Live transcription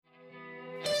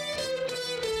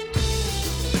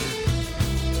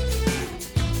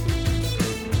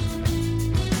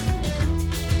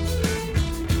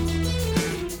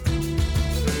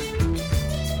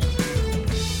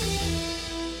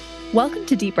Welcome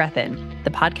to Deep Breath In, the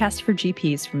podcast for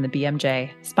GPs from the BMJ,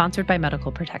 sponsored by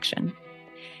Medical Protection.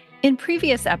 In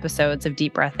previous episodes of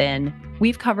Deep Breath In,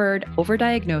 we've covered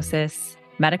overdiagnosis,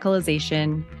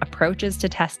 medicalization, approaches to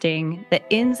testing, the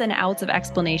ins and outs of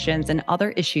explanations, and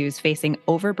other issues facing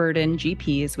overburdened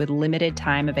GPs with limited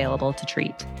time available to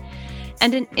treat.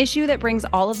 And an issue that brings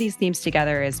all of these themes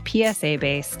together is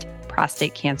PSA-based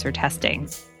prostate cancer testing.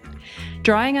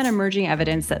 Drawing on emerging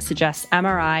evidence that suggests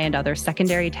MRI and other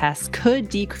secondary tests could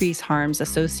decrease harms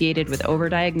associated with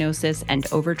overdiagnosis and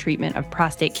overtreatment of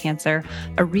prostate cancer,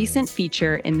 a recent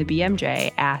feature in the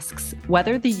BMJ asks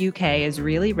whether the UK is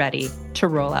really ready to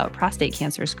roll out prostate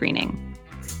cancer screening.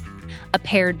 A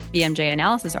paired BMJ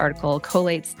analysis article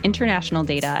collates international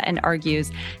data and argues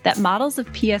that models of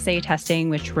PSA testing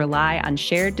which rely on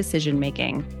shared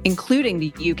decision-making, including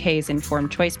the UK's Informed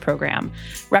Choice program,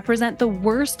 represent the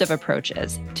worst of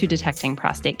approaches to detecting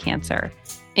prostate cancer.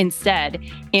 Instead,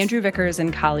 Andrew Vickers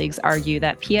and colleagues argue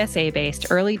that PSA-based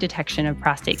early detection of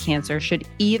prostate cancer should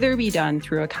either be done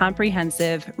through a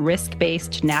comprehensive,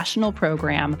 risk-based national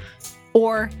program,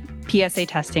 or PSA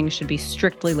testing should be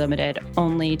strictly limited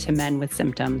only to men with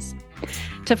symptoms.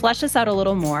 To flesh this out a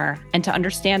little more and to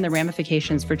understand the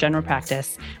ramifications for general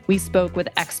practice, we spoke with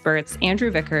experts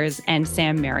Andrew Vickers and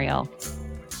Sam Merriel.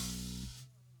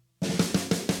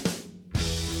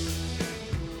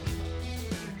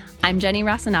 I'm Jenny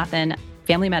Rasanathan,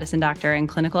 family medicine doctor and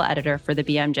clinical editor for the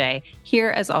BMJ, here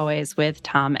as always with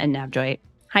Tom and Navjoit.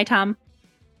 Hi, Tom.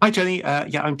 Hi, Jenny.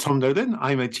 I'm Tom Nolan.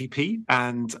 I'm a GP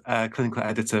and clinical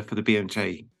editor for the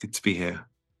BMJ. Good to be here.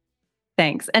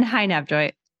 Thanks. And hi,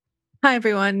 Navjoit. Hi,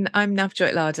 everyone. I'm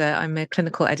Navjoit Lada. I'm a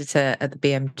clinical editor at the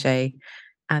BMJ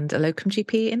and a locum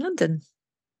GP in London.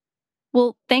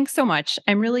 Well, thanks so much.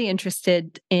 I'm really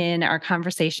interested in our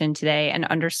conversation today and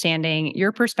understanding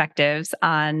your perspectives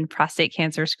on prostate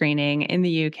cancer screening in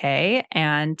the UK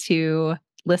and to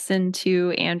listen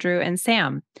to Andrew and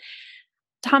Sam.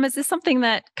 Tom, is this something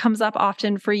that comes up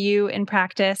often for you in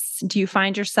practice? Do you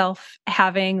find yourself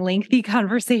having lengthy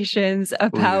conversations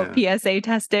about PSA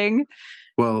testing?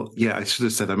 Well, yeah, I should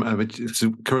have said I'm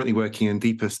currently working in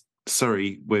deepest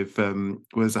Surrey with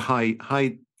was a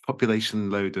high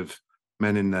population load of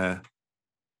men in their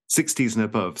 60s and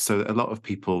above. So a lot of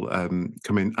people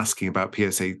come in asking about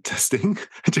PSA testing.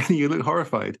 Jenny, you look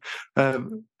horrified.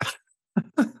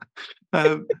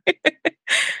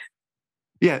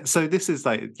 Yeah, so this is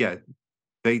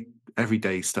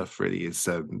everyday stuff really is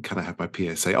can I have my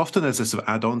PSA? Often as a sort of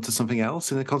add-on to something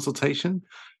else in a consultation,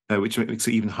 which makes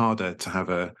it even harder to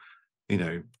have a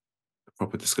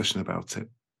proper discussion about it.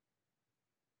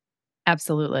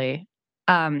 Absolutely.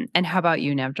 And how about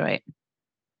you, Navjoit?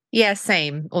 Yeah,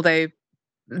 same, although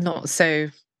not so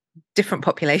different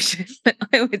population,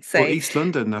 I would say. Or East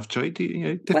London, Navjoit,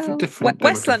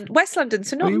 different. West London,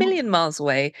 so not a million miles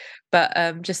away, but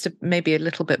just maybe a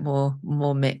little bit more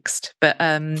mixed. But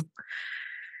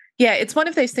yeah, it's one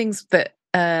of those things that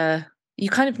you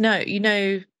kind of know,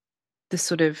 the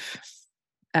sort of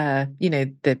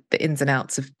the ins and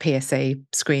outs of PSA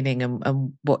screening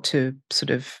and what to sort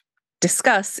of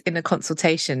discuss in a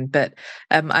consultation, but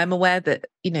I'm aware that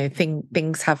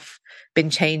things have been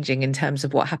changing in terms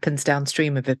of what happens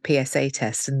downstream of a PSA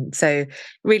test, and so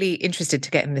really interested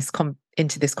to get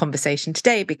into this conversation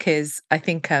today because I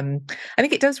think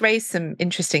it does raise some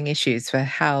interesting issues for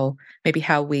how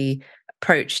we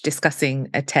approach discussing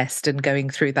a test and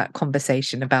going through that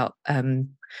conversation about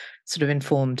sort of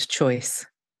informed choice.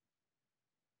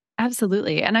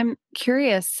 Absolutely, and I'm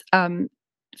curious.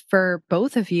 For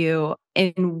both of you,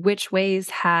 in which ways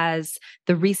has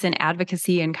the recent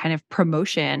advocacy and kind of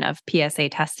promotion of PSA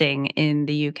testing in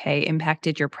the UK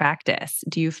impacted your practice?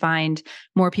 Do you find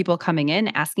more people coming in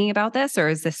asking about this, or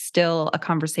is this still a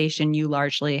conversation you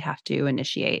largely have to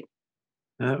initiate?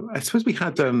 I suppose we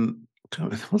had,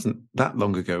 it wasn't that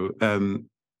long ago, a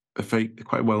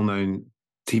quite well-known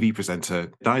TV presenter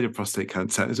died of prostate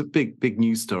cancer. It was a big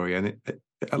news story, and it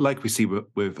like we see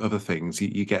with other things,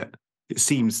 you get. It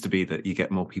seems to be that you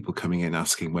get more people coming in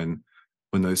asking when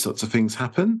those sorts of things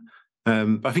happen.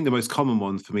 But I think the most common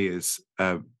one for me is,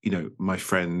 my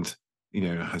friend,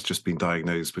 has just been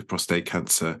diagnosed with prostate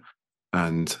cancer,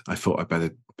 and I thought I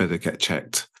better get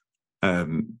checked.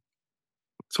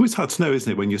 It's always hard to know,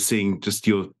 isn't it, when you're seeing just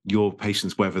your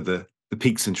patients, whether the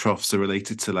peaks and troughs are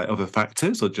related to like other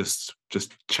factors or just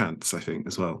chance, I think,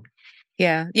 as well.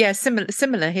 Yeah,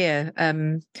 similar here.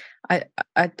 I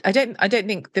don't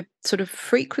think the sort of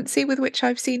frequency with which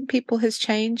I've seen people has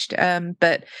changed,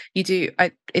 but there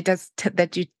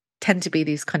do tend to be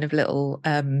these kind of little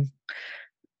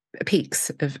peaks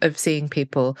of seeing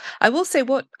people. I will say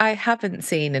what I haven't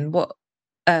seen and what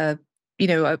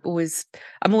I'm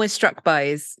always struck by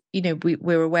is,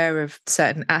 we're aware of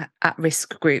certain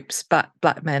at-risk groups, but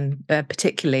Black men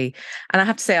particularly. And I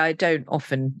have to say, I don't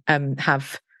often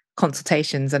have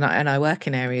consultations, and I work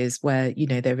in areas where,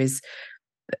 there is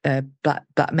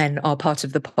black men are part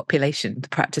of the population, the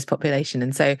practice population.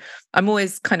 And so I'm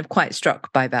always kind of quite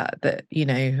struck by that,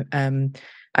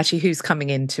 actually who's coming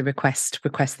in to request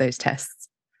those tests.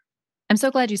 I'm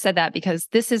so glad you said that, because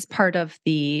this is part of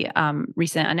the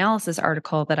recent analysis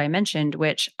article that I mentioned,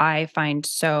 which I find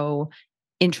so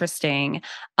interesting,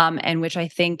 and which I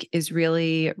think is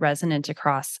really resonant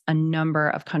across a number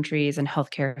of countries and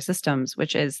healthcare systems,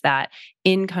 which is that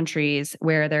in countries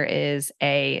where there is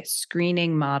a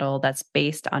screening model that's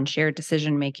based on shared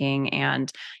decision-making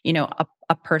and,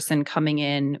 a person coming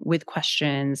in with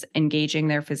questions, engaging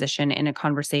their physician in a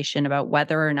conversation about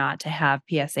whether or not to have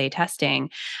PSA testing,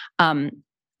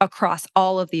 across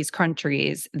all of these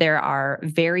countries, there are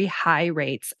very high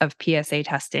rates of PSA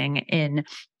testing in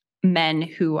men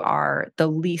who are the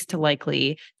least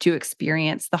likely to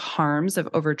experience the harms of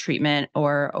overtreatment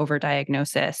or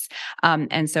overdiagnosis.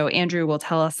 And so Andrew will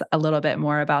tell us a little bit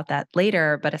more about that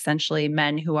later, but essentially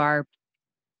men who are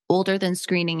older than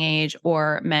screening age,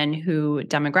 or men who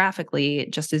demographically,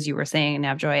 just as you were saying,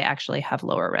 Navjoy, actually have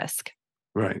lower risk.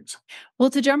 Right. Well,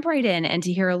 to jump right in and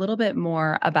to hear a little bit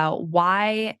more about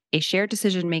why a shared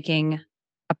decision-making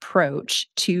approach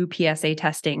to PSA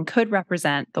testing could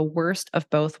represent the worst of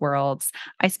both worlds,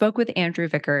 I spoke with Andrew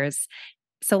Vickers.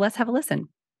 So let's have a listen.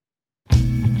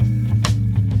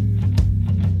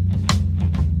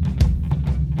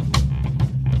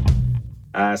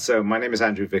 So my name is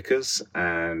Andrew Vickers,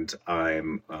 and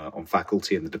I'm on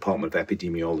faculty in the Department of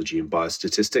Epidemiology and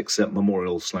Biostatistics at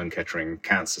Memorial Sloan Kettering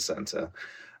Cancer Center.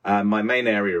 My main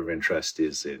area of interest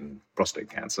is in prostate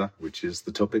cancer, which is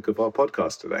the topic of our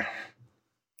podcast today.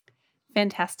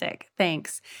 Fantastic.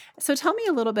 Thanks. So tell me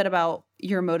a little bit about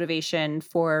your motivation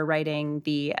for writing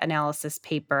the analysis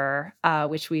paper,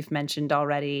 which we've mentioned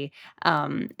already,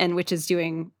 and which is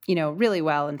doing, really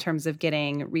well in terms of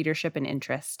getting readership and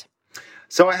interest.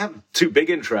 So I have two big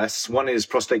interests. One is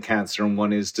prostate cancer and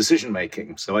one is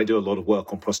decision-making. So I do a lot of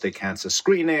work on prostate cancer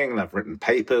screening, and I've written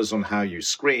papers on how you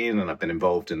screen, and I've been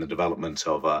involved in the development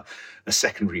of a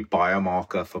secondary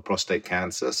biomarker for prostate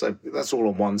cancer. So that's all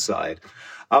on one side.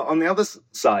 On the other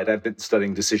side, I've been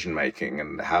studying decision-making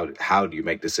and how do you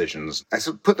make decisions. I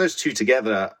sort of put those two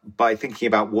together by thinking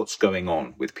about what's going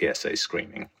on with PSA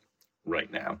screening right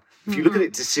now. If you look at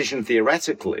it decision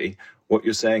theoretically, what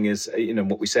you're saying is,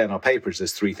 what we say in our paper is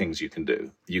there's three things you can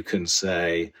do. You can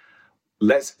say,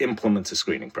 let's implement a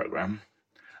screening program.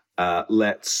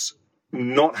 Let's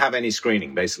not have any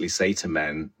screening, basically say to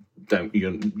men,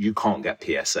 you can't get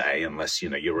PSA unless,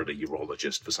 you're at a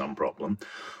urologist for some problem.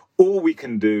 Or we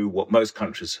can do what most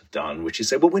countries have done, which is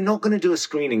say, well, we're not going to do a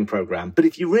screening program, but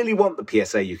if you really want the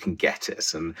PSA, you can get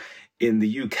it. And in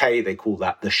the UK, they call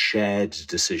that the shared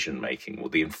decision-making, or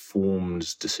the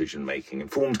informed decision-making,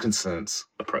 informed consent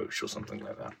approach, or something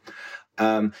like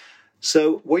that.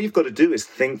 So what you've got to do is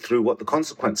think through what the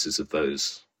consequences of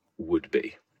those would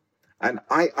be. And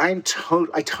I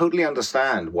totally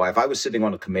understand why, if I was sitting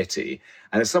on a committee,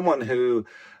 and as someone who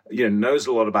knows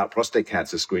a lot about prostate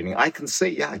cancer screening, I can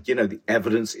see, the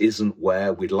evidence isn't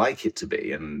where we'd like it to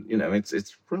be. And,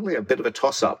 it's really a bit of a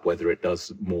toss-up whether it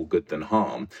does more good than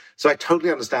harm. So I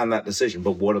totally understand that decision,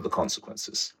 but what are the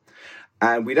consequences?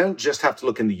 And we don't just have to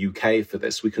look in the UK for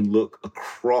this. We can look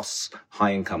across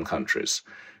high-income countries.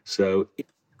 So,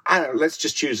 let's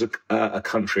just choose a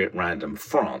country at random,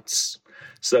 France.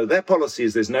 So their policy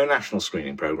is there's no national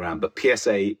screening program, but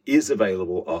PSA is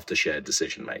available after shared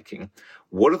decision-making.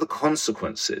 What are the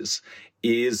consequences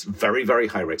is very, very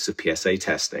high rates of PSA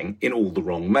testing in all the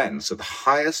wrong men. So the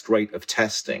highest rate of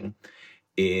testing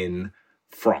in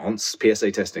France,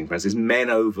 PSA testing, is men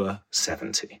over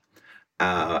 70.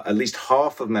 At least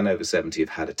half of men over 70 have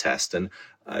had a test, and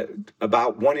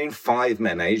about 1 in 5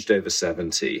 men aged over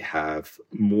 70 have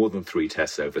more than 3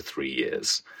 tests over 3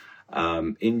 years.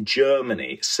 In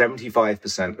Germany,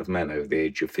 75% of men over the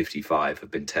age of 55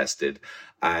 have been tested.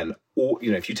 And,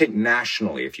 if you take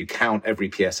nationally, if you count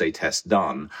every PSA test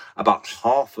done, about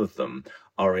half of them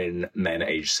are in men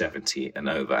aged 70 and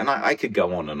over. And I could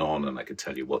go on, and I could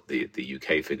tell you what the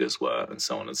UK figures were and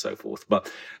so on and so forth.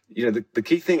 But, the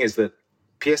key thing is that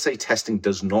PSA testing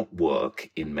does not work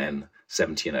in men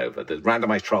 70 and over. The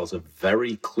randomized trials are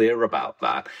very clear about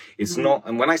that. It's not,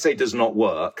 and when I say does not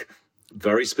work,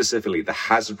 very specifically, the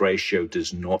hazard ratio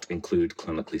does not include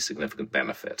clinically significant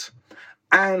benefit.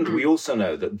 And we also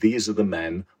know that these are the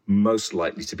men most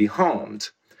likely to be harmed.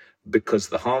 because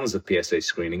the harms of PSA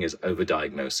screening is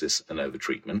overdiagnosis and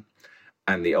overtreatment.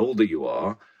 And the older you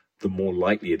are, the more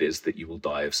likely it is that you will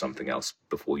die of something else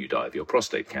before you die of your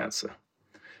prostate cancer.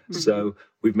 So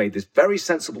we've made this very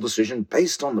sensible decision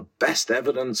based on the best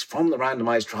evidence from the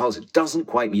randomized trials. It doesn't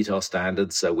quite meet our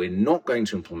standards, so we're not going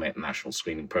to implement a national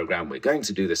screening program. We're going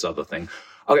to do this other thing.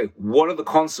 Okay, what are the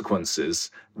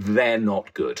consequences? They're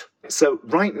not good. So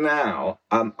right now,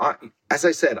 as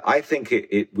I said, I think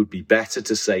it would be better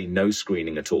to say no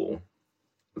screening at all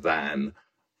than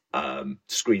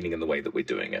screening in the way that we're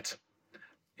doing it.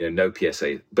 No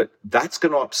PSA. But that's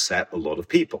going to upset a lot of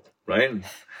people, right?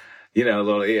 A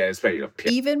lot of, it's very...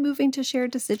 Even moving to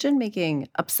shared decision-making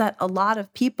upset a lot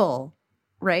of people,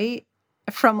 right?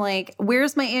 From like,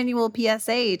 where's my annual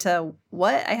PSA to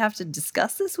what? I have to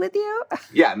discuss this with you?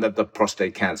 Yeah, and the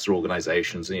prostate cancer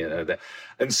organizations, and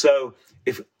so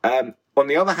if, on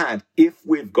the other hand, if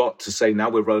we've got to say now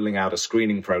we're rolling out a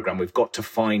screening program, we've got to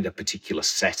find a particular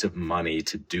set of money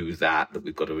to do that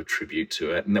we've got to attribute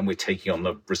to it. And then we're taking on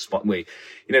the response,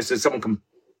 so someone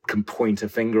can point a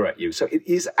finger at you. So it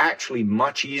is actually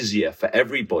much easier for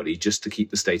everybody just to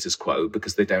keep the status quo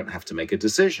because they don't have to make a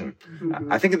decision.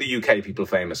 I think in the UK, people are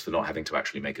famous for not having to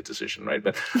actually make a decision, right?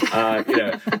 But,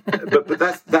 but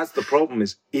that's the problem,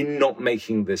 is in not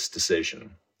making this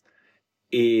decision,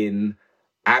 in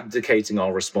abdicating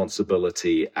our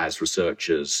responsibility as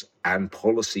researchers and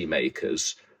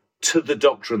policymakers to the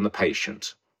doctor and the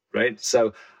patient, right?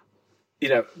 So,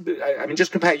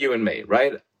 just compare you and me,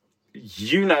 right?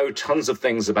 Tons of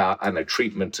things about,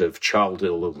 treatment of child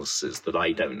illnesses that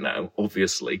I don't know,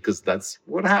 obviously, because that's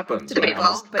what happens.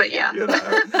 Debatable, but yeah.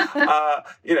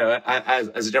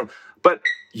 As a general. But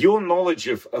your knowledge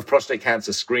of prostate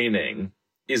cancer screening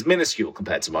is minuscule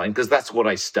compared to mine, because that's what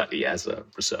I study as a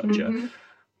researcher.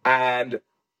 And,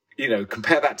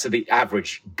 compare that to the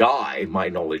average guy, my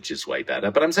knowledge is way better.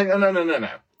 But I'm saying, no.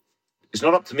 It's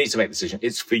not up to me to make the decision.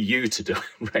 It's for you to do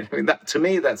it, right? I mean, to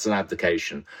me, that's an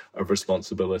abdication of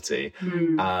responsibility.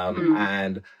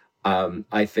 And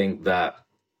I think that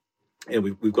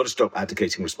we've got to stop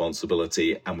abdicating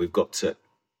responsibility, and we've got to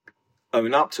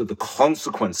own up to the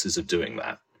consequences of doing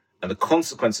that. And the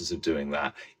consequences of doing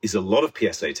that is a lot of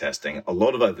PSA testing, a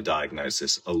lot of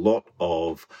overdiagnosis, a lot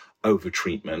of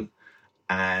overtreatment,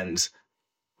 and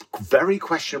very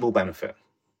questionable benefit.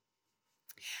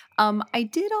 I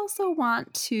did also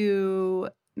want to,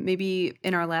 maybe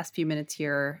in our last few minutes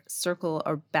here, circle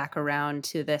or back around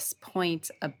to this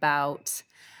point about,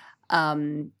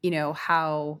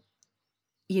 how,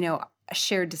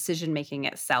 shared decision-making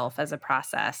itself as a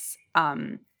process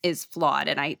is flawed.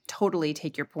 And I totally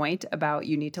take your point about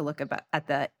you need to look at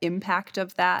the impact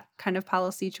of that kind of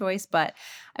policy choice. But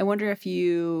I wonder if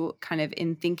you kind of,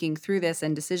 in thinking through this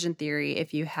and decision theory,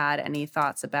 if you had any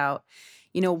thoughts about,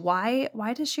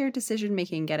 why does shared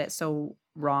decision-making get it so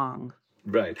wrong?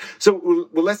 Right. So,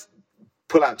 let's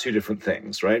pull out two different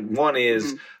things, right? One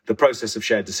is the process of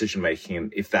shared decision-making,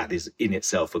 and if that is in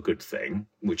itself a good thing,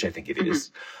 which I think it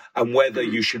is, and whether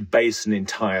you should base an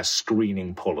entire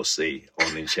screening policy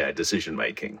on shared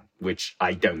decision-making, which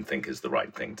I don't think is the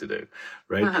right thing to do,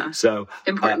 right? So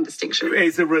important distinction.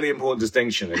 It's a really important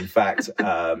distinction. In fact,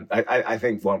 I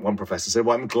think one professor said,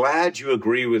 well, I'm glad you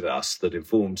agree with us that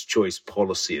informed choice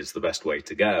policy is the best way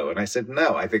to go. And I said,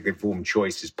 no, I think informed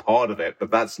choice is part of it,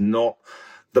 but that's not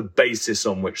the basis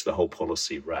on which the whole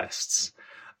policy rests.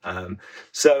 Look,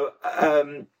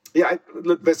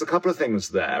 there's a couple of things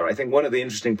there. I think one of the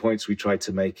interesting points we tried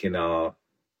to make in our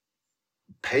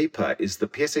paper is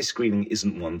that PSA screening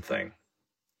isn't one thing.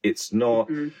 It's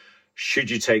not, should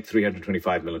you take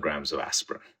 325 milligrams of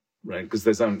aspirin, right? Because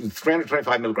there's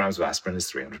 325 milligrams of aspirin is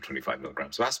 325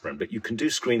 milligrams of aspirin, but you can do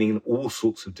screening in all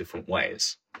sorts of different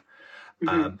ways.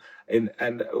 And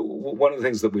one of the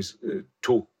things that was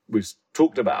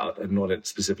talked about, and not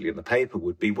specifically in the paper,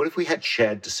 would be, what if we had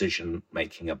shared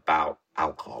decision-making about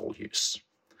alcohol use?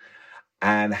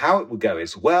 And how it would go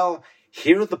is, well,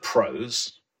 here are the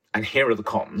pros and here are the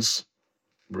cons,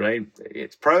 right?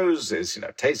 Its pros is,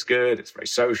 tastes good, it's very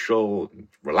social,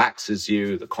 relaxes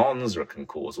you. The cons are it can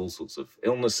cause all sorts of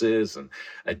illnesses and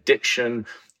addiction.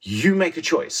 You make a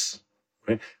choice,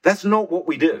 right? That's not what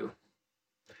we do.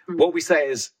 What we say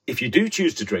is, if you do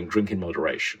choose to drink in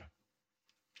moderation.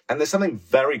 And there's something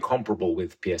very comparable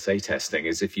with PSA testing,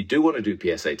 is if you do want to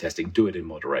do PSA testing, do it in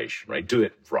moderation, right? Do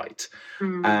it right.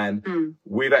 And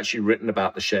we've actually written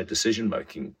about the shared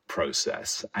decision-making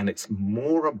process, and it's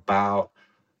more about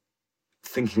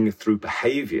thinking through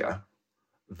behavior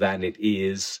than it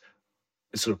is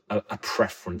sort of a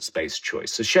preference-based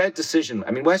choice. So shared decision,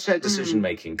 where shared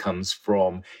decision-making comes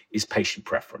from is patient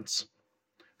preference.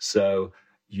 So,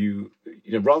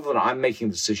 rather than I'm making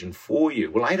the decision for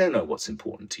you, well, I don't know what's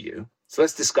important to you. So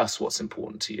let's discuss what's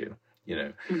important to you.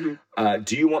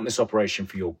 Do you want this operation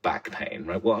for your back pain?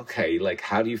 Right. Well, okay. Like,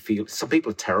 how do you feel? Some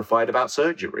people are terrified about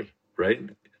surgery, right?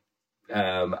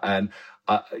 For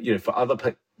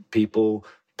other people,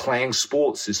 playing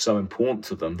sports is so important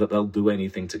to them that they'll do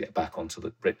anything to get back onto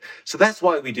the grid. So that's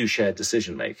why we do shared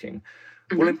decision making.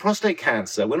 Well, in prostate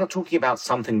cancer, we're not talking about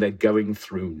something they're going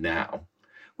through now.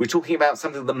 We're talking about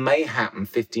something that may happen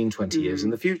 15, 20 years in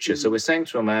the future. So we're saying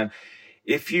to a man,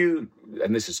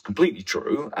 and this is completely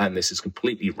true, and this is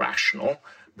completely rational,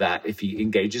 that if he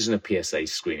engages in a PSA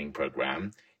screening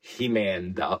program, he may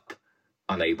end up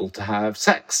unable to have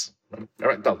sex,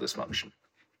 erectile dysfunction.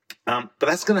 But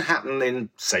that's going to happen in,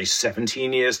 say,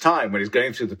 17 years' time when he's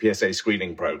going through the PSA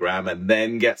screening program and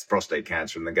then gets prostate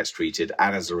cancer and then gets treated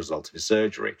and as a result of his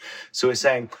surgery. So we're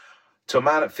saying to a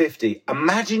man at 50,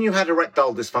 imagine you had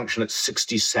erectile dysfunction at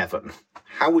 67.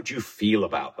 How would you feel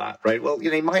about that, right? Well,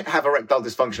 he might have erectile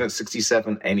dysfunction at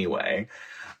 67 anyway.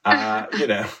 One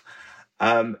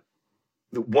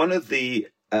of the,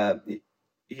 in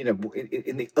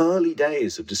the early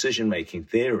days of decision-making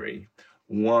theory,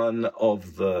 one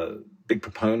of the big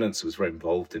proponents who was very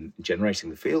involved in generating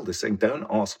the field is saying, don't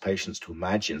ask patients to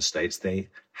imagine states they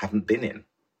haven't been in.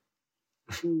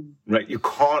 Right? You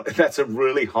can't, that's a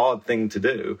really hard thing to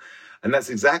do. And that's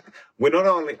we're not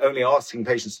only asking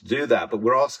patients to do that, but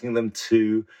we're asking them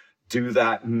to do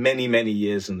that many, many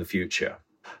years in the future.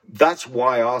 That's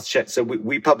why so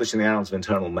we published in the Annals of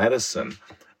Internal Medicine,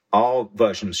 our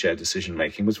version of shared decision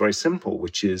making was very simple,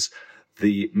 which is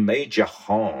the major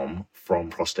harm from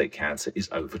prostate cancer is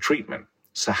overtreatment.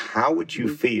 So how would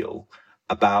you feel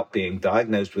about being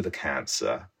diagnosed with a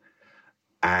cancer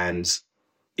and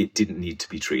it didn't need to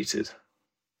be treated?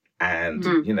 And,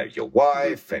 your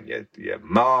wife and your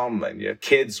mom and your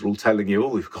kids were all telling you,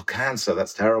 oh, you've got cancer,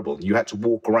 that's terrible. And you had to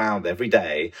walk around every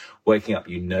day, waking up,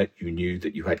 you knew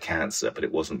that you had cancer, but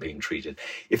it wasn't being treated.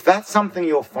 If that's something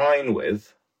you're fine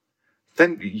with,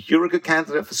 then you're a good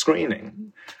candidate for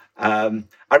screening. I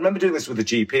remember doing this with a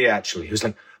GP, actually. He was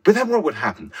like, but then what would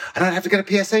happen? And I'd have to get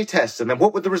a PSA test. And then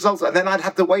what would the results? And then I'd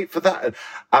have to wait for that.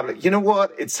 I'm like, you know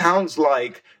what? It sounds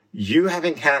like you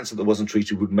having cancer that wasn't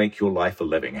treated would make your life a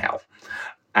living hell.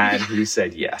 And he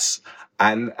said, yes.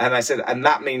 And I said, and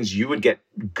that means you would get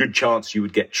good chance you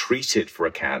would get treated for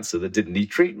a cancer that didn't need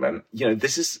treatment.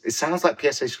 It sounds like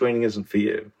PSA screening isn't for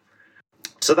you.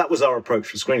 So that was our approach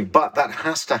for screening. But that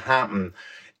has to happen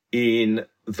in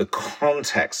the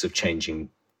context of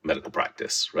changing medical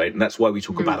practice, right? And that's why we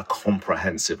talk about a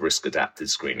comprehensive risk-adapted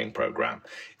screening program.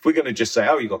 If we're going to just say,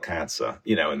 oh, you got cancer,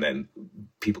 and then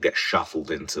people get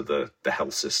shuffled into the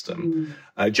health system.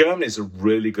 Germany is a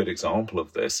really good example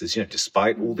of this, is,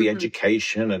 despite all the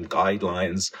education and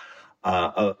guidelines,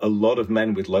 a lot of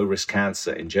men with low-risk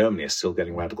cancer in Germany are still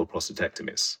getting radical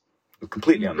prostatectomies.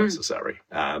 Completely unnecessary,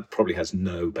 probably has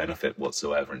no benefit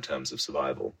whatsoever in terms of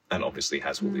survival, and obviously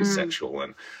has all these sexual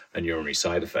and urinary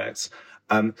side effects.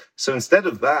 So instead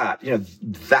of that,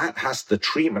 the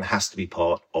treatment has to be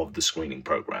part of the screening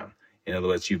program. In other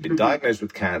words, you've been diagnosed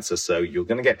with cancer, so you're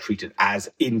going to get treated as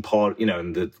in part,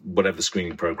 and whatever the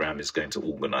screening program is going to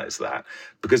organize that.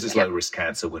 Because it's low-risk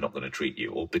cancer, we're not going to treat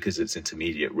you. Or because it's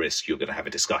intermediate risk, you're going to have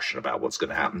a discussion about what's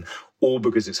going to happen. Or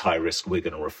because it's high risk, we're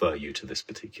going to refer you to this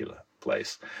particular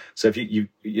place. So if you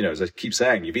as I keep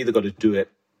saying, you've either got to do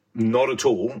it not at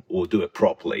all or do it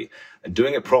properly. And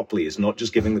doing it properly is not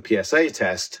just giving the PSA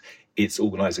test, it's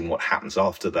organizing what happens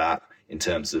after that in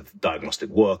terms of diagnostic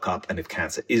workup, and if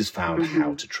cancer is found,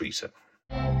 how to treat it.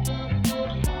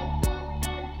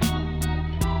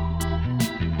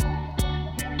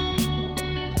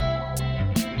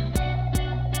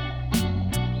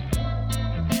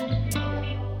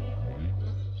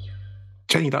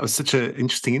 Jenny, that was such an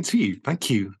interesting interview. Thank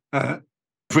you. I've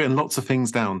written lots of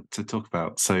things down to talk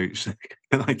about, so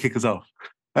can I kick us off?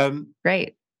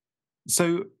 Great.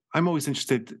 So I'm always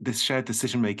interested, this shared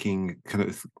decision-making kind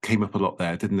of came up a lot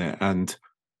there, didn't it? And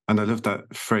I love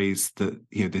that phrase that,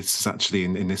 this is actually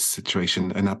in this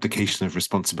situation, an abdication of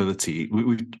responsibility.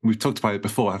 We've talked about it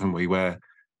before, haven't we? Where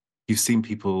you've seen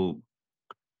people,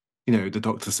 the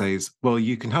doctor says, well,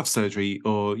 you can have surgery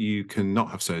or you can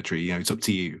not have surgery, it's up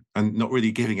to you, and not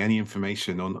really giving any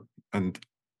information on, and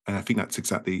I think that's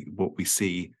exactly what we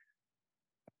see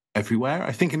everywhere,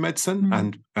 I think, in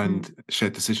medicine, and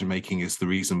shared decision making is the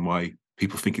reason why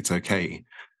people think it's okay.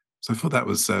 So I thought that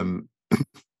was very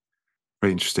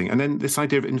interesting. And then this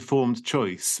idea of informed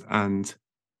choice, and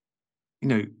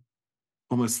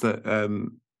almost that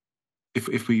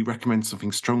if we recommend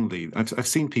something strongly, I've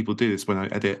seen people do this when I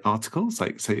edit articles.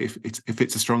 Like, say if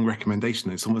it's a strong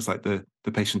recommendation, it's almost like the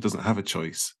patient doesn't have a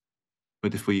choice.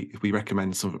 But if we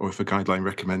recommend something, or if a guideline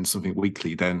recommends something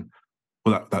weekly, then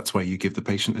that's where you give the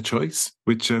patient a choice.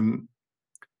 Which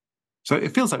so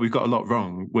it feels like we've got a lot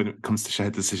wrong when it comes to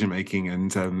shared decision making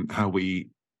and how we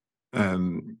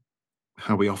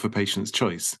offer patients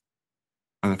choice.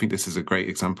 And I think this is a great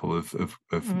example of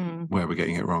where we're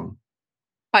getting it wrong.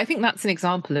 I think that's an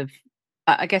example of,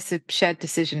 I guess, a shared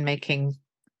decision making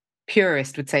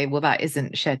purist would say, well, that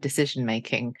isn't shared decision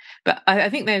making. But I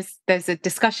think there's a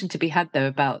discussion to be had, though,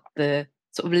 about the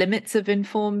sort of limits of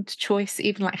informed choice,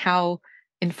 even like how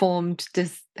informed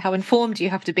you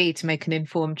have to be to make an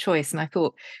informed choice. And I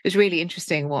thought it was really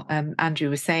interesting what Andrew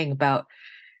was saying about,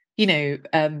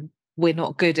 we're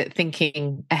not good at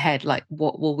thinking ahead, like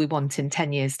what will we want in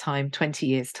 10 years time, 20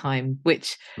 years time,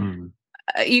 which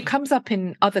it comes up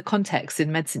in other contexts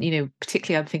in medicine,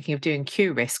 particularly I'm thinking of doing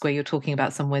Q risk, where you're talking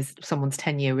about someone's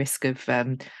 10-year risk of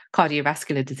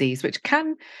cardiovascular disease, which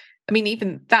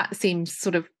even that seems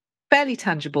sort of fairly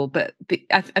tangible, but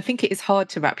I think it is hard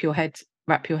to wrap your head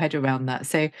around that.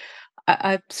 So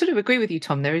I sort of agree with you,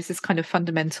 Tom. There is this kind of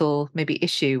fundamental maybe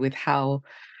issue with how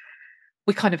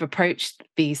we kind of approach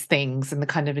these things and the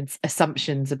kind of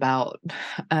assumptions about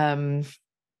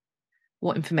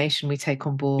what information we take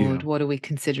on board, what are we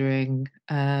considering?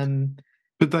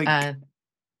 But like,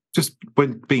 just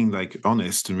when being like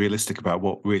honest and realistic about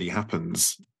what really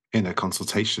happens in a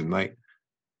consultation, like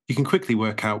you can quickly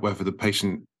work out whether the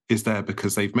patient is there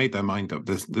because they've made their mind up.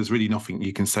 There's really nothing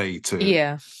you can say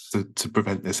to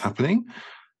prevent this happening,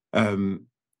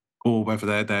 or whether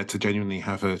they're there to genuinely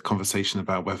have a conversation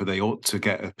about whether they ought to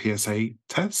get a PSA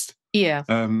test. Yeah.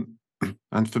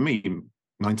 And for me,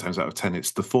 9 times out of 10,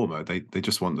 it's the former. They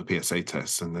just want the PSA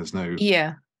test, and there's no.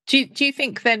 Yeah. Do you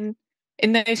think then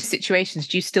in those situations,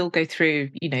 do you still go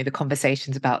through, the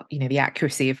conversations about, the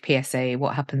accuracy of PSA,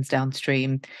 what happens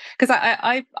downstream? Because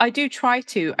I do try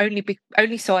to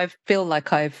only so I feel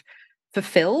like I've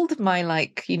fulfilled my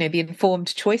the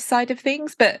informed choice side of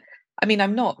things. But I mean,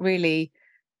 I'm not really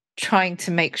trying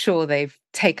to make sure they've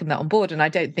taken that on board, and I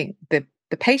don't think the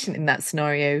patient in that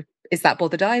scenario is that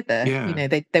bothered either. Yeah.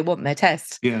 They want their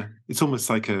test. Yeah, it's almost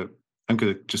like I'm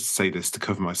going to just say this to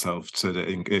cover myself, so that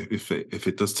if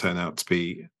it does turn out to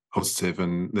be positive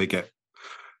and they get,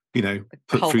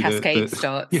 put whole through cascade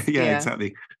starts. Yeah,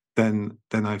 exactly. Then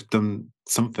I've done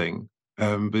something.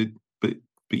 But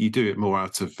you do it more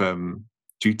out of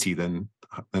duty than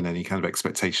any kind of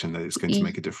expectation that it's going to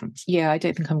make a difference. Yeah, I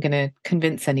don't think I'm going to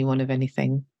convince anyone of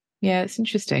anything. Yeah, it's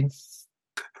interesting.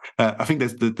 I think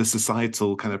there's the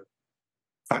societal kind of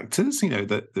factors,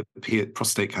 that the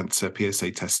prostate cancer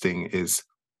PSA testing is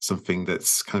something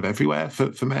that's kind of everywhere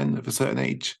for men of a certain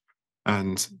age,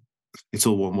 and it's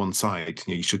all on one side.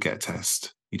 You should get a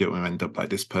test. You don't want to end up like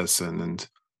this person,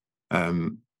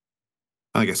 and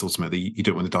I guess ultimately you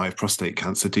don't want to die of prostate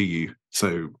cancer, do you?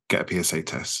 So get a PSA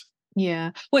test.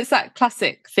 Yeah. Well, it's that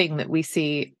classic thing that we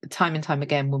see time and time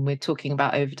again when we're talking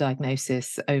about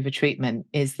overdiagnosis, overtreatment,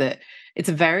 is that it's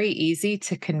very easy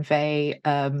to convey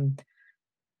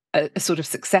a sort of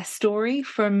success story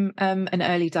from an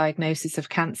early diagnosis of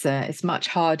cancer. It's much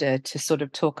harder to sort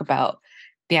of talk about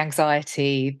the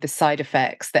anxiety, the side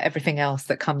effects, everything else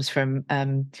that comes from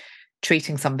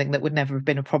treating something that would never have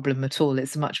been a problem at all.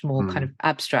 It's a much more kind of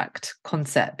abstract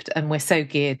concept. And we're so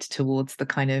geared towards the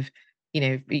kind of,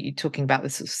 you're talking about the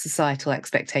sort of societal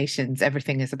expectations.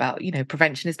 Everything is about,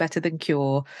 prevention is better than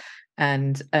cure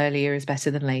and earlier is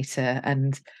better than later.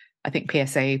 And I think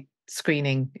PSA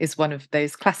screening is one of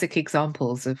those classic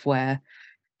examples of where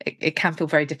it can feel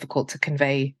very difficult to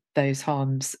convey those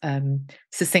harms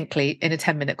succinctly in a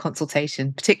 10-minute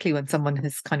consultation, particularly when someone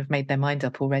has kind of made their mind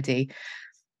up already.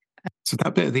 So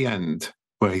that bit at the end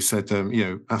where he said,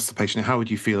 ask the patient, how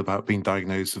would you feel about being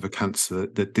diagnosed with a cancer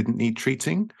that didn't need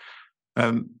treating?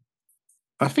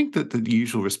 I think that the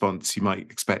usual response you might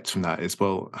expect from that is,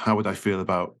 well, how would I feel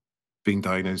about being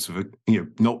diagnosed with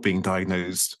not being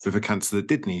diagnosed with a cancer that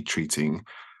did need treating?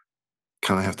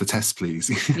 Can I have the test, please?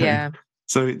 Yeah.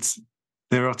 So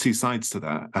there are two sides to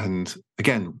that. And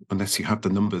again, unless you have the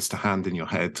numbers to hand in your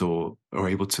head or are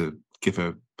able to give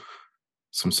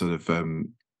some sort of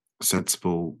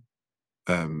sensible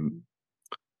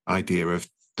idea of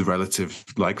the relative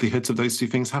likelihoods of those two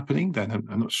things happening, then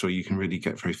I'm not sure you can really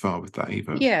get very far with that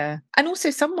either. Yeah. And also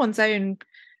someone's own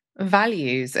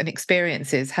values and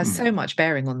experiences has so much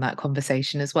bearing on that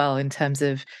conversation as well, in terms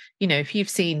of, if you've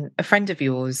seen a friend of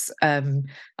yours, I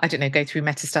don't know, go through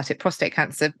metastatic prostate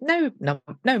cancer, no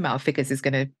amount of figures is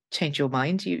going to change your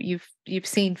mind. You've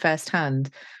seen firsthand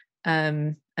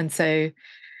And so,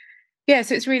 yeah,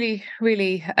 so it's really,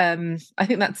 really, I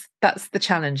think that's the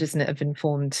challenge, isn't it, of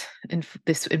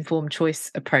this informed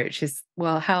choice approach is,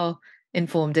 well, how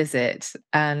informed is it,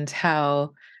 and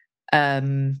how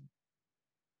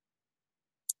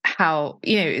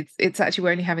it's actually,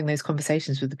 we're only having those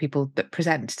conversations with the people that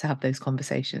present to have those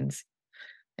conversations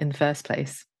in the first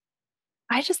place.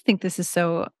 I just think this is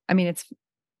it's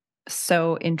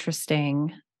so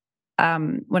interesting.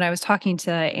 When I was talking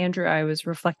to Andrew, I was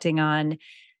reflecting on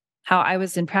how I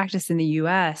was in practice in the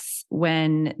US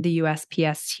when the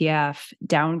USPSTF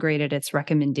downgraded its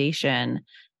recommendation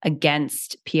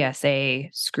against PSA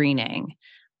screening.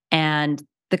 And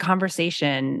the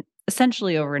conversation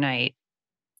essentially overnight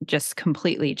just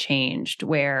completely changed,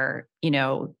 where,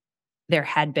 there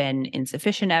had been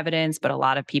insufficient evidence, but a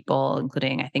lot of people,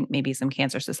 including I think maybe some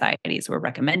cancer societies, were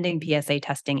recommending PSA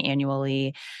testing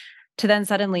annually, to then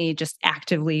suddenly just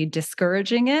actively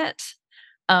discouraging it.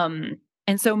 And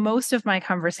so most of my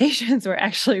conversations were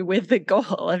actually with the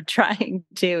goal of trying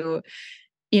to,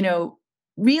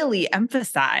 really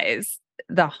emphasize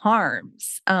the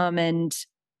harms. And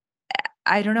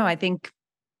I don't know, I think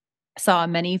saw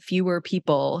many fewer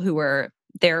people who were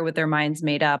there with their minds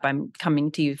made up. I'm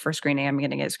coming to you for screening. I'm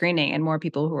going to get screening. And more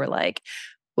people who were like,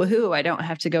 woohoo, I don't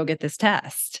have to go get this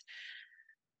test.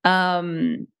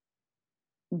 But,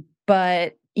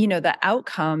 the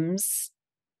outcomes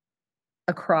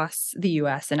across the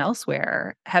US and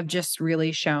elsewhere have just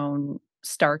really shown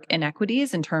stark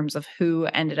inequities in terms of who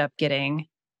ended up getting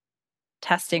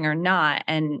testing or not,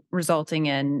 and resulting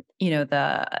in,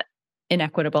 the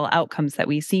inequitable outcomes that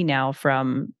we see now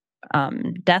from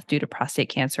death due to prostate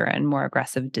cancer and more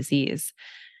aggressive disease.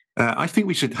 I think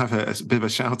we should have a bit of a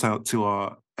shout out to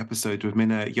our episode with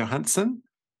Minna Johansson,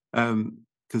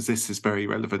 because this is very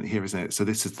relevant here, isn't it? So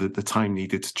this is the time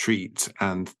needed to treat,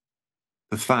 and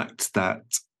the fact that,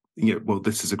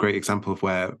 this is a great example of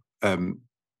where the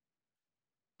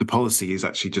policy is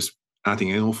actually just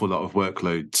adding an awful lot of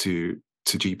workload to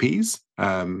GPs,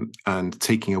 and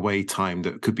taking away time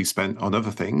that could be spent on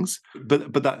other things.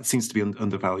 But that seems to be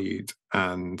undervalued.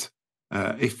 And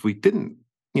if we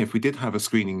did have a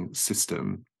screening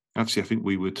system, actually, I think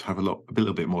we would have a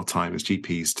little bit more time as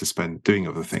GPs to spend doing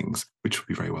other things, which would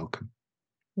be very welcome.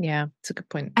 Yeah, it's a good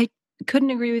point. I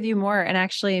couldn't agree with you more. And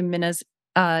actually, Minna's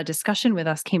discussion with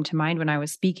us came to mind when I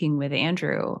was speaking with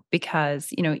Andrew, because,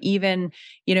 even,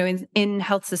 in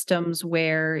health systems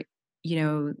where,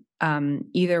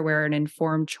 either where an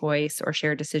informed choice or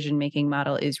shared decision-making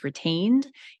model is retained,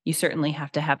 you certainly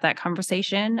have to have that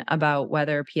conversation about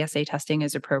whether PSA testing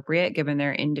is appropriate given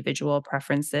their individual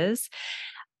preferences.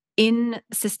 In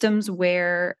systems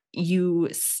where you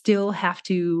still have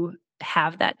to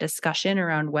have that discussion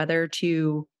around whether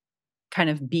to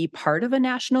kind of be part of a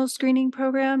national screening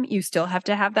program, you still have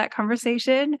to have that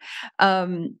conversation.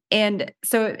 And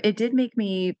so it did make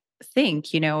me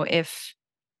think, if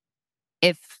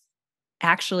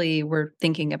actually we're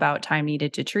thinking about time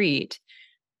needed to treat,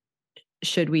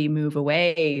 should we move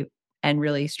away and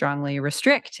really strongly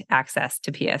restrict access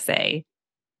to PSA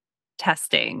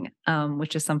testing,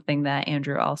 which is something that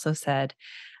Andrew also said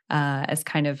as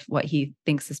kind of what he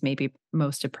thinks is maybe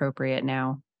most appropriate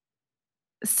now.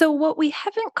 So what we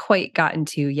haven't quite gotten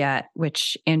to yet,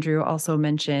 which Andrew also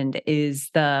mentioned, is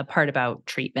the part about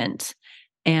treatment.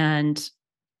 And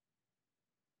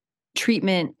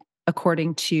treatment,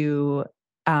 according to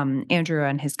Andrew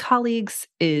and his colleagues,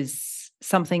 is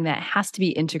something that has to be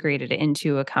integrated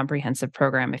into a comprehensive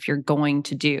program if you're going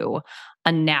to do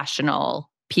a national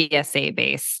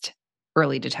PSA-based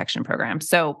early detection program.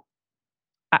 So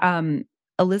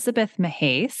Elizabeth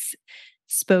Mahace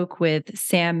spoke with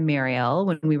Sam Merriel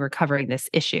when we were covering this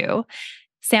issue.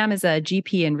 Sam is a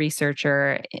GP and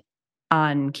researcher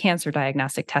on cancer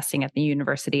diagnostic testing at the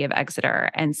University of Exeter.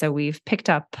 And so we've picked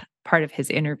up part of his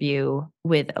interview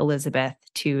with Elizabeth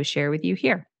to share with you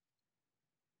here.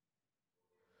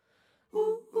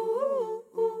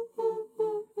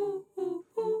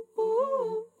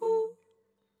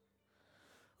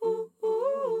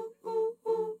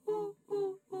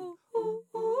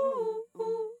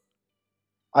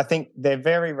 I think they're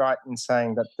very right in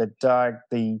saying that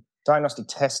the diagnostic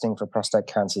testing for prostate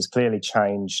cancer has clearly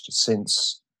changed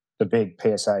since the big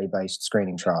PSA-based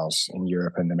screening trials in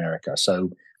Europe and America. So,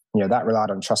 that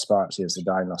relied on trust biopsy as the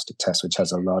diagnostic test, which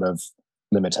has a lot of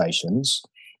limitations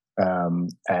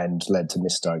and led to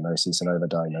misdiagnosis and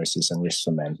overdiagnosis and risks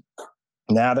for men.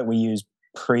 Now that we use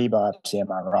pre-biopsy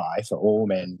MRI for all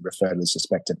men referred with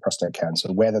suspected prostate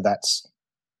cancer, whether that's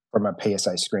from a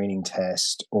PSA screening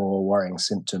test or worrying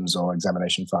symptoms or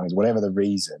examination findings, whatever the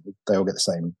reason, they all get the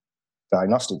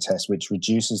diagnostic test, which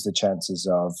reduces the chances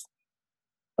of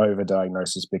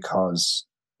overdiagnosis because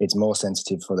it's more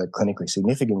sensitive for the clinically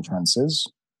significant cancers.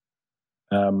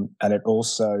 And it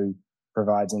also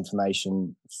provides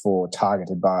information for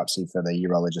targeted biopsy for the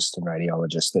urologist and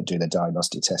radiologist that do the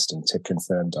diagnostic testing to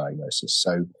confirm diagnosis.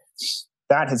 So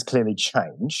that has clearly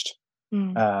changed.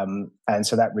 And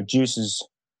so that reduces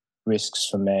risks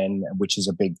for men, which is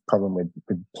a big problem with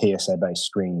PSA-based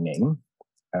screening,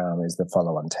 is the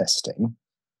follow-on testing.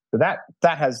 So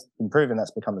that has improved, and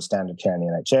that's become the standard care in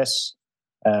the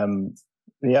NHS.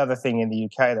 The other thing in the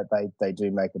UK that they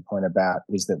do make a point about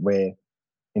is that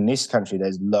in this country,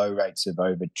 there's low rates of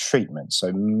over-treatment. So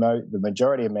the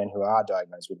majority of men who are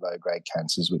diagnosed with low-grade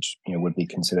cancers, which would be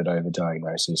considered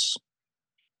over-diagnosis,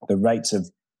 the rates of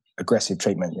aggressive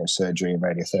treatment, surgery and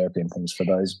radiotherapy and things for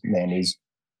those men is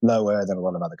lower than a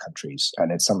lot of other countries.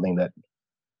 And it's something that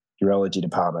urology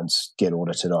departments get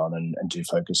audited on and do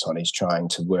focus on, is trying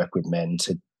to work with men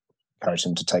to encourage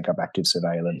them to take up active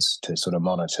surveillance to sort of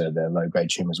monitor their low-grade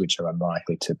tumours, which are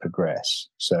unlikely to progress.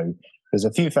 So there's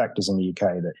a few factors in the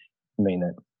UK that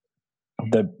mean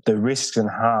that the risks and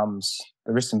harms,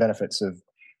 the risks and benefits of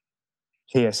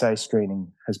PSA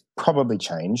screening has probably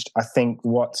changed. I think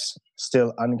what's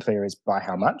still unclear is by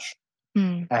how much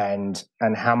and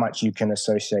how much you can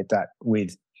associate that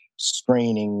with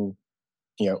screening,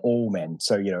 all men.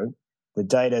 So, the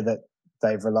data that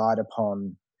they've relied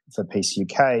upon for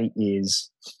PCUK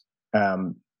is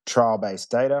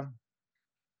trial-based data,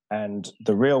 and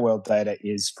the real-world data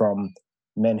is from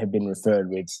men who've been referred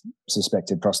with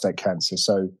suspected prostate cancer.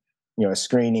 So, a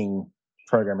screening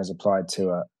program is applied to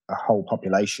a whole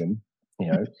population,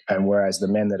 and whereas the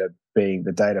men that are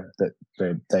the data that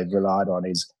they've relied on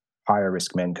is higher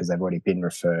risk men because they've already been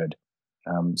referred.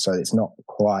 So it's not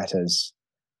quite as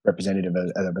representative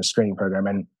of a screening program.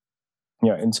 And,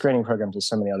 in screening programs, there's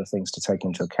so many other things to take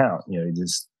into account.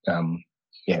 There's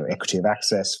equity of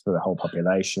access for the whole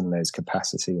population. There's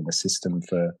capacity in the system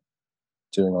for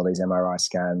doing all these MRI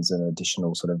scans and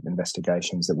additional sort of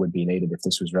investigations that would be needed if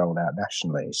this was rolled out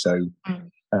nationally. So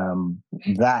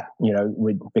that,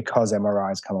 because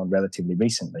MRIs come on relatively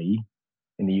recently,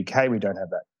 in the UK, we don't have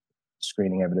that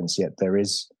screening evidence yet. There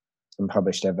is some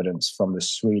published evidence from the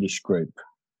Swedish group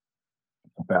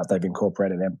about they've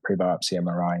incorporated pre-biopsy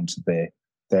MRI into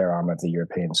their arm of the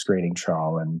European screening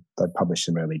trial, and they've published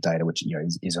some early data, which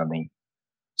is only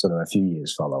sort of a few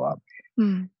years follow-up.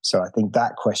 So I think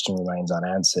that question remains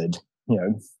unanswered.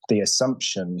 The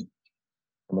assumption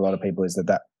from a lot of people is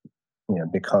that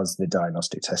because the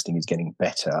diagnostic testing is getting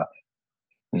better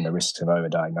and the risks of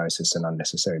overdiagnosis and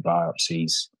unnecessary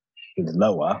biopsies is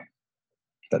lower,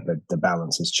 that the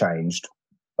balance has changed.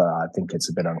 But I think it's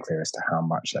a bit unclear as to how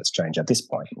much that's changed at this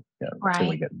point, until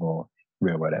we get more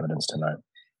real-world evidence to know.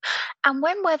 And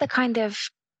when were the kind of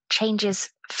changes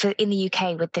in the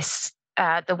UK with this,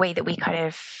 the way that we kind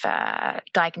of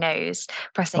diagnose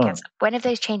prostate cancer? When have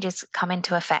those changes come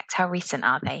into effect? How recent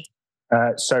are they?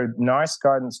 So NICE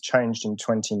guidance changed in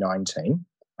 2019,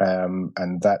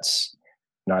 and that's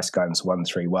NICE guidance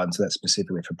 131, so that's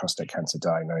specifically for prostate cancer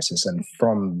diagnosis. And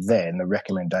from then, the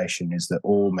recommendation is that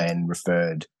all men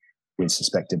referred with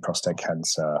suspected prostate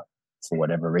cancer, for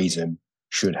whatever reason,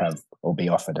 should have or be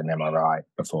offered an MRI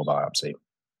before biopsy.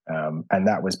 And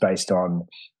that was based on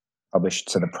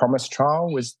the PROMISE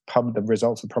trial the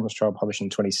results of the PROMISE trial published in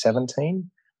 2017.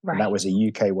 Right. And that was a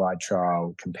UK-wide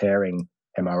trial comparing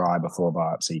MRI before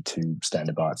biopsy to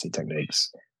standard biopsy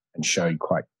techniques, and showed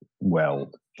quite well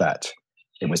that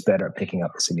it was better at picking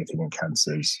up the significant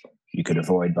cancers. You could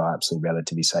avoid biopsy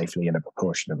relatively safely in a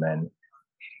proportion of men.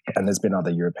 And there's been other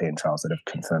European trials that have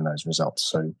confirmed those results.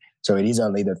 So it is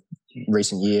only the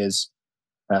recent years.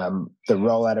 The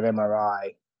rollout of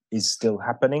MRI is still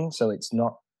happening. So it's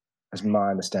not, as my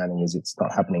understanding is, it's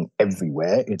not happening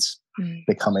everywhere. It's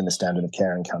becoming the standard of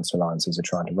care, and Cancer Alliances are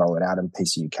trying to roll it out. And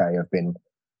PCUK have been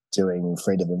doing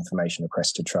freedom of information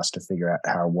requests to trust to figure out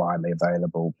how widely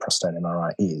available prostate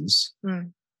MRI is.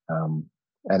 And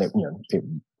it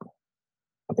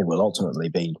will ultimately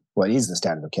be, it is the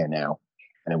standard of care now,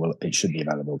 and it should be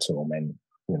available to all men,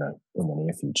 in the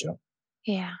near future.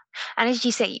 Yeah. And as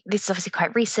you say, this is obviously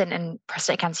quite recent, and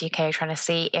Prostate Cancer UK are trying to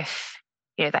see if,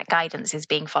 that guidance is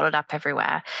being followed up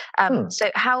everywhere. So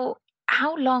how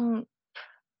long,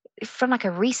 from like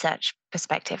a research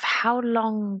perspective, how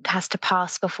long has to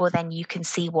pass before then you can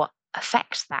see what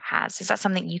effect that has? Is that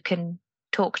something you can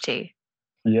talk to?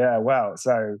 Yeah, well,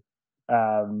 so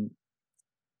I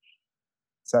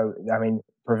mean,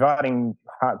 providing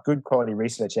good quality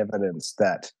research evidence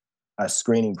that a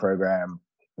screening program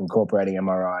incorporating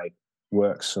MRI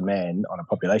works for men on a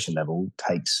population level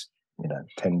takes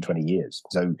 10, 20 years.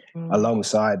 So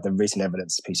alongside the recent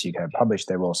evidence PCUK published,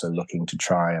 they're also looking to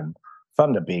try and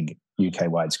fund a big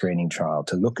UK-wide screening trial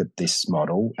to look at this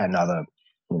model and other,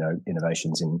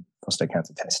 innovations in prostate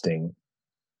cancer testing.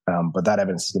 But that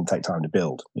evidence is going to take time to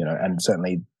build, and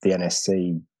certainly the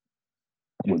NSC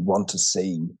would want to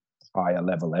see higher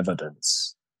level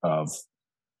evidence of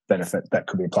benefit that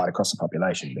could be applied across the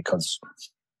population, because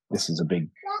this is a big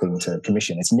thing to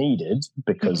commission. It's needed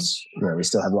because we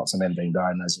still have lots of men being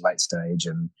diagnosed at late stage,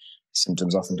 and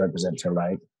symptoms often don't present till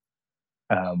late.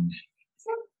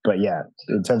 But yeah,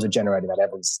 in terms of generating that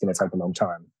evidence, it's going to take a long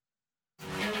time.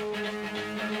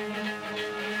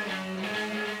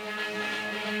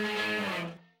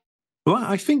 Well,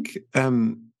 I think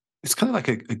it's kind of like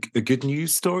a good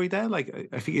news story there. Like,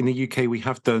 I think in the UK we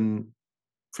have done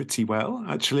pretty well,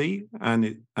 actually,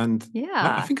 and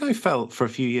I think I felt for a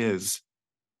few years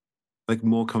like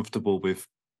more comfortable with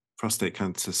prostate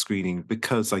cancer screening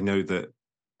because I know that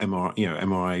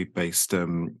MRI based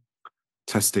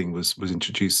testing was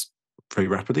introduced very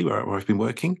rapidly where I've been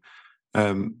working,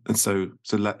 and so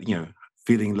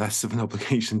feeling less of an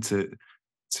obligation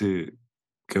to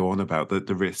go on about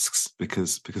the risks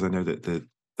because I know that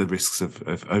the risks of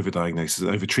overdiagnosis,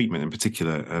 overtreatment in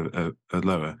particular, are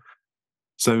lower.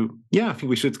 So yeah, I think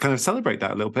we should kind of celebrate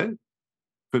that a little bit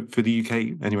for the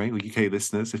UK anyway, or UK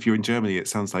listeners. If you're in Germany, it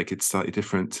sounds like it's slightly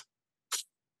different.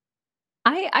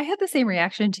 I had the same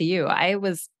reaction to you. I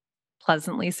was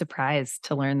pleasantly surprised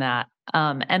to learn that.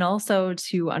 And also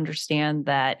to understand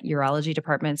that urology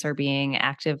departments are being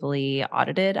actively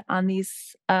audited on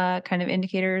these kind of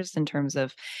indicators in terms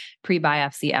of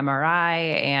pre-biopsy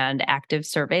MRI and active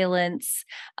surveillance.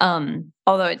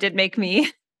 Although it did make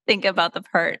me think about the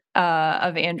part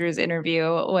of Andrew's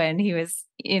interview when he was,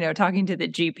 talking to the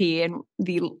GP and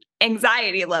the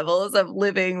anxiety levels of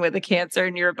living with a cancer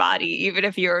in your body, even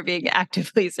if you are being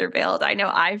actively surveilled. I know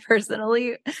I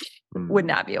personally would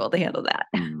not be able to handle that.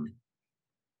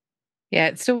 Yeah,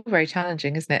 it's still very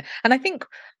challenging, isn't it? And I think,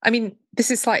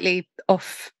 this is slightly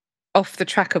off the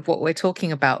track of what we're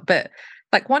talking about, but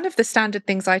like one of the standard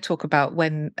things I talk about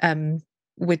when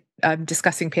with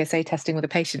discussing PSA testing with a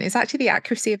patient is actually the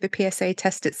accuracy of the PSA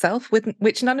test itself, with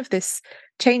which none of this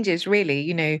changes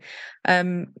really.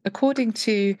 According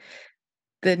to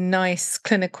the nice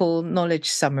clinical knowledge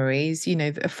summaries,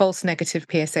 a false negative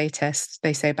PSA test,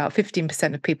 they say about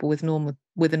 15% of people with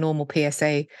a normal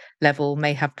PSA level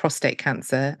may have prostate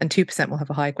cancer, and 2% will have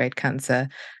a high-grade cancer.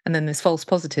 And then there's false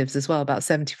positives as well. About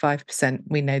 75%,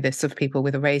 we know this, of people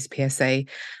with a raised PSA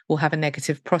will have a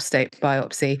negative prostate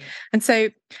biopsy. And so,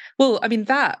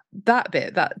 that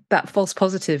false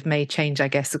positive may change, I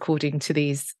guess, according to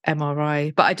these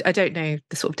MRI, but I don't know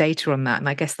the sort of data on that. And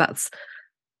I guess that's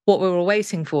what we're all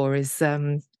waiting for is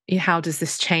how does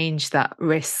this change that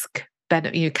risk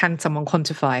benefit? Can someone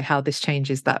quantify how this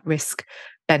changes that risk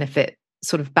benefit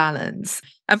sort of balance?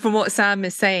 And from what Sam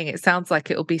is saying, it sounds like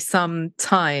it'll be some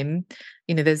time.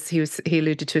 He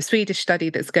alluded to a Swedish study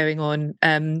that's going on.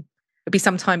 It'll be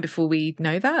some time before we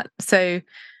know that. So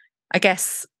I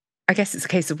guess it's a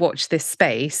case of watch this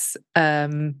space.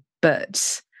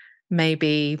 But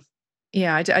maybe,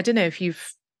 I don't know if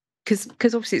you've.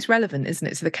 Because obviously it's relevant, isn't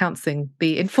it, to the counselling,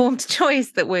 the informed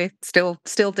choice that we're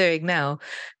still doing now,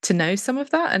 to know some of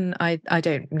that. And I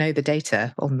don't know the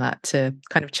data on that to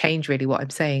kind of change really what I'm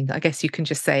saying. I guess you can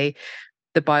just say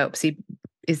the biopsy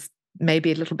is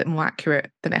maybe a little bit more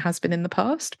accurate than it has been in the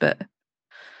past, but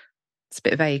it's a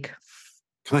bit vague.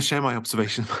 Can I share my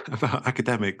observation about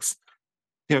academics?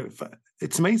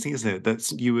 It's amazing, isn't it,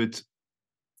 that you would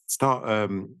start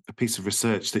a piece of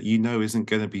research that isn't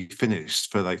going to be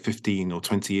finished for like 15 or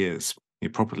 20 years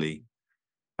properly.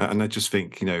 And I just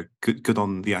think, good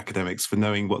on the academics for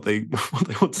knowing what they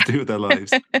want to do with their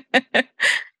lives.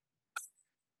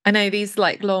 I know these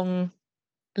like long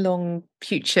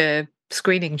future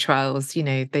screening trials,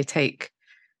 they take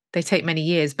many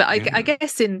years. But I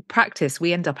guess in practice,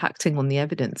 we end up acting on the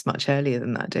evidence much earlier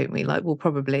than that, don't we? Like we'll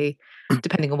probably,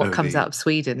 depending on what comes out of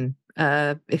Sweden,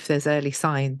 if there's early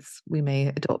signs, we may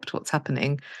adopt what's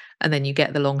happening. And then you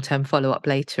get the long-term follow-up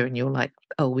later and you're like,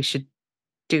 oh, we should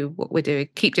do what we're doing,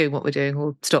 keep doing what we're doing,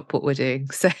 or stop what we're doing.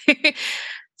 So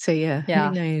yeah,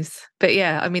 who knows? But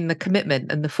the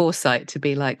commitment and the foresight to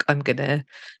be like,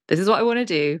 this is what I want to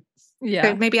do. Yeah.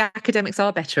 So maybe academics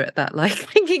are better at that, like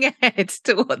thinking ahead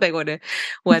to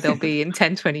where they'll be in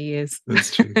 10, 20 years.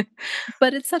 That's true.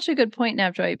 But it's such a good point,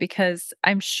 Navjoy, because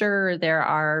I'm sure there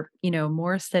are,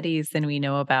 more studies than we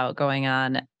know about going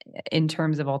on in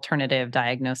terms of alternative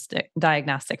diagnostic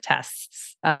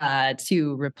tests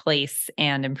to replace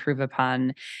and improve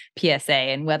upon PSA.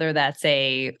 And whether that's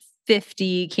a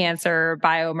 50 cancer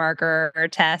biomarker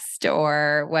test,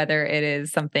 or whether it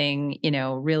is something,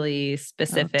 really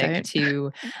specific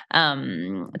to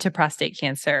prostate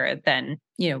cancer, then,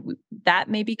 that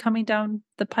may be coming down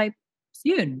the pipe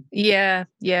soon. Yeah.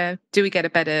 Do we get a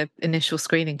better initial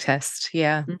screening test?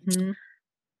 Yeah. Mm-hmm.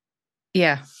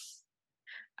 Yeah.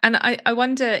 And I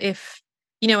wonder if,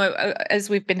 as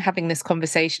we've been having this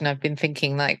conversation, I've been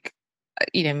thinking like,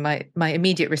 my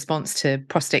immediate response to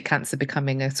prostate cancer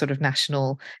becoming a sort of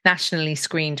nationally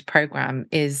screened program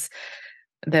is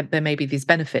that there may be these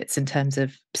benefits in terms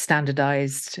of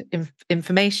standardized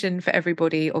information for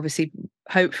everybody, obviously,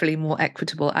 hopefully more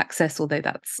equitable access, although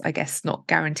that's, I guess, not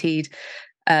guaranteed,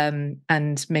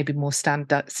 and maybe more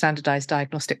standardized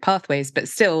diagnostic pathways. But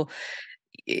still,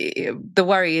 the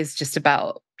worry is just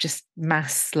about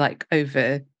mass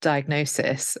over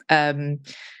diagnosis.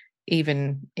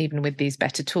 Even with these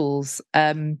better tools,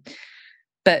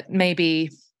 but maybe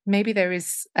there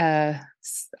is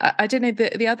I don't know,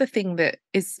 the other thing that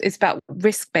is about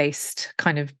risk-based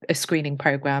kind of a screening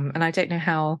program, and I don't know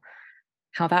how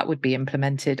that would be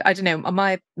implemented. I don't know,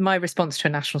 my response to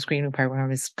a national screening program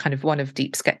is kind of one of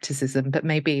deep skepticism, but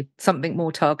maybe something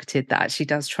more targeted that actually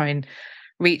does try and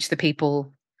reach the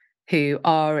people who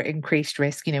are at increased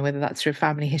risk, whether that's through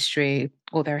family history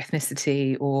or their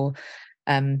ethnicity or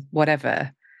whatever.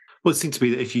 Well, it seemed to be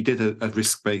that if you did a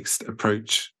risk-based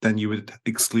approach, then you would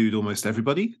exclude almost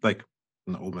everybody, like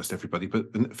not almost everybody,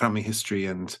 but family history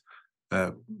and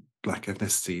Black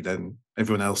ethnicity. Then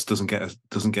everyone else doesn't get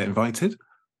invited. Do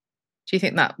you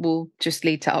think that will just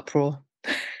lead to uproar?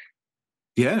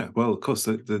 Yeah, well, of course,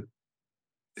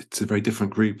 it's a very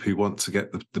different group who want to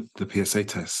get the PSA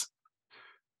tests.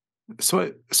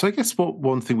 So I guess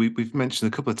one thing we've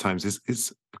mentioned a couple of times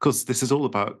is because this is all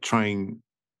about trying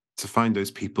to find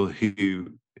those people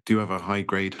who do have a high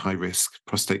grade, high risk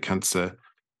prostate cancer,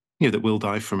 that will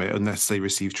die from it unless they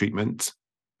receive treatment.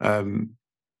 And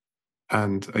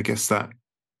I guess that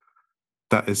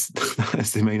is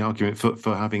the main argument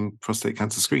for having prostate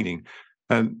cancer screening.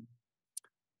 And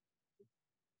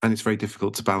it's very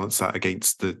difficult to balance that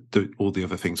against all the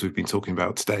other things we've been talking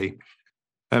about today.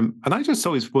 And I just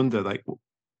always wonder,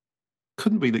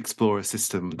 couldn't we explore a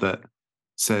system that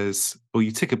says, or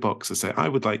you tick a box and say, I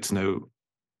would like to know,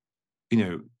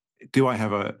 do I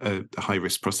have a high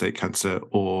risk prostate cancer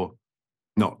or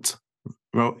not?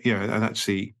 Well, and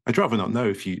actually, I'd rather not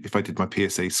know if I did my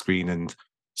PSA screen and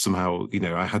somehow,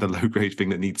 I had a low grade thing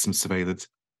that needs some surveillance.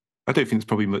 I don't think there's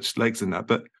probably much legs in that,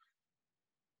 but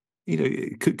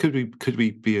could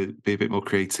we be a bit more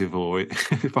creative or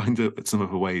find some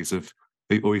other ways of,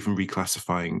 or even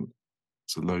reclassifying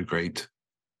sort of low grade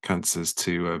cancers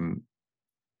to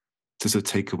sort of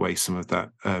take away some of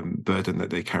that burden that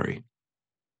they carry?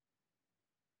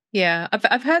 Yeah,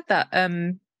 I've heard that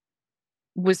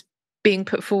was being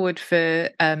put forward for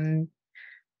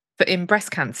in breast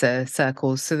cancer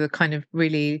circles. So the kind of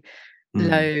really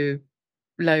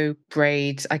low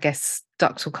grade, I guess,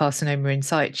 ductal carcinoma in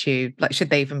situ, should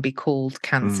they even be called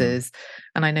cancers?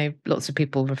 And I know lots of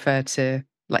people refer to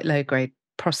low grade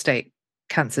prostate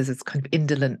cancers as kind of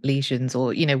indolent lesions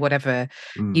or, whatever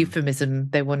euphemism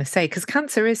they want to say. Because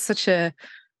cancer is such a,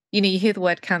 you hear the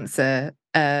word cancer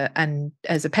and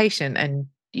as a patient and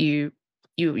you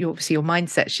obviously your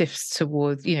mindset shifts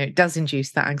towards, it does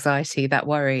induce that anxiety, that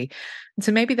worry. And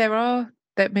so maybe there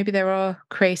are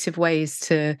creative ways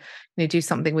to do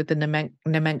something with the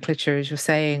nomenclature, as you're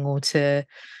saying, or to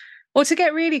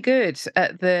get really good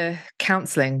at the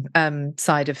counselling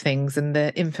side of things and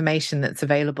the information that's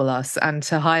available us, and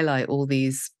to highlight all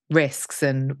these risks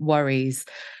and worries.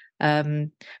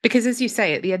 Because as you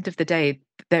say, at the end of the day,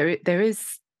 there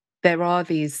are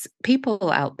these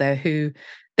people out there who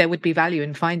there would be value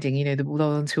in finding, the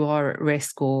ones who are at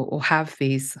risk or have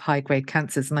these high grade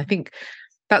cancers. And I think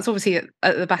that's obviously at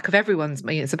the back of everyone's,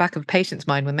 it's the back of a patient's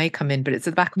mind when they come in, but it's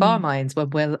at the back of our minds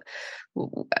when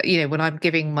when I'm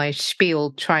giving my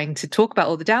spiel, trying to talk about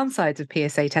all the downsides of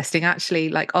PSA testing,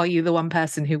 actually, are you the one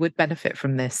person who would benefit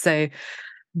from this? So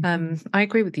I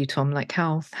agree with you, Tom,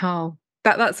 how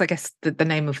that's, I guess, the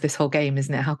name of this whole game,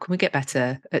 isn't it? How can we get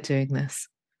better at doing this?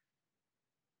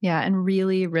 Yeah, and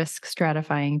really risk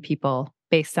stratifying people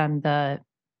based on the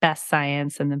best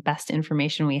science and the best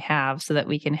information we have so that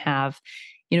we can have,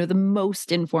 the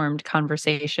most informed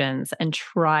conversations and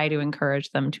try to encourage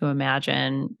them to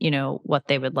imagine, what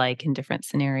they would like in different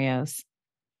scenarios.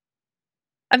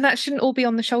 And that shouldn't all be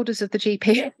on the shoulders of the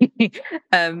GP.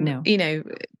 No.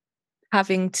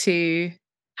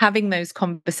 Having those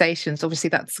conversations,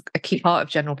 obviously that's a key part of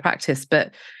general practice,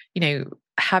 but,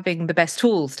 having the best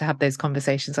tools to have those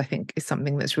conversations, I think, is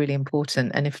something that's really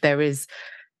important. And if there is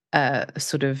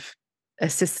sort of a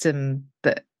system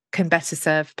that can better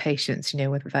serve patients,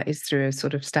 whether that is through a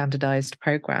sort of standardized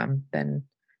program, then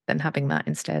having that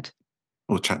instead.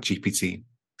 Or ChatGPT.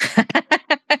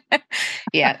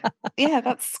 Yeah,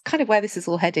 that's kind of where this is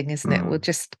all heading, isn't it? It will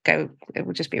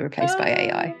just be replaced by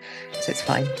AI, so it's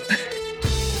fine.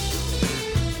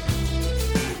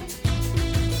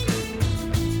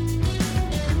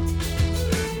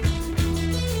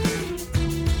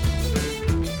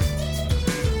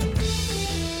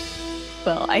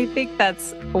 Well, I think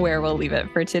that's where we'll leave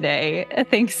it for today.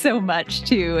 Thanks so much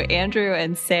to Andrew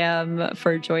and Sam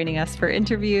for joining us for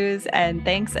interviews. And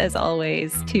thanks, as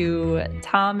always, to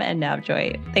Tom and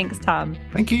Navjoy. Thanks, Tom.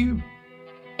 Thank you.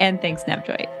 And thanks,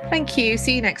 Navjoy. Thank you.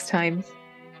 See you next time.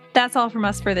 That's all from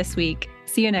us for this week.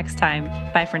 See you next time.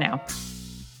 Bye for now.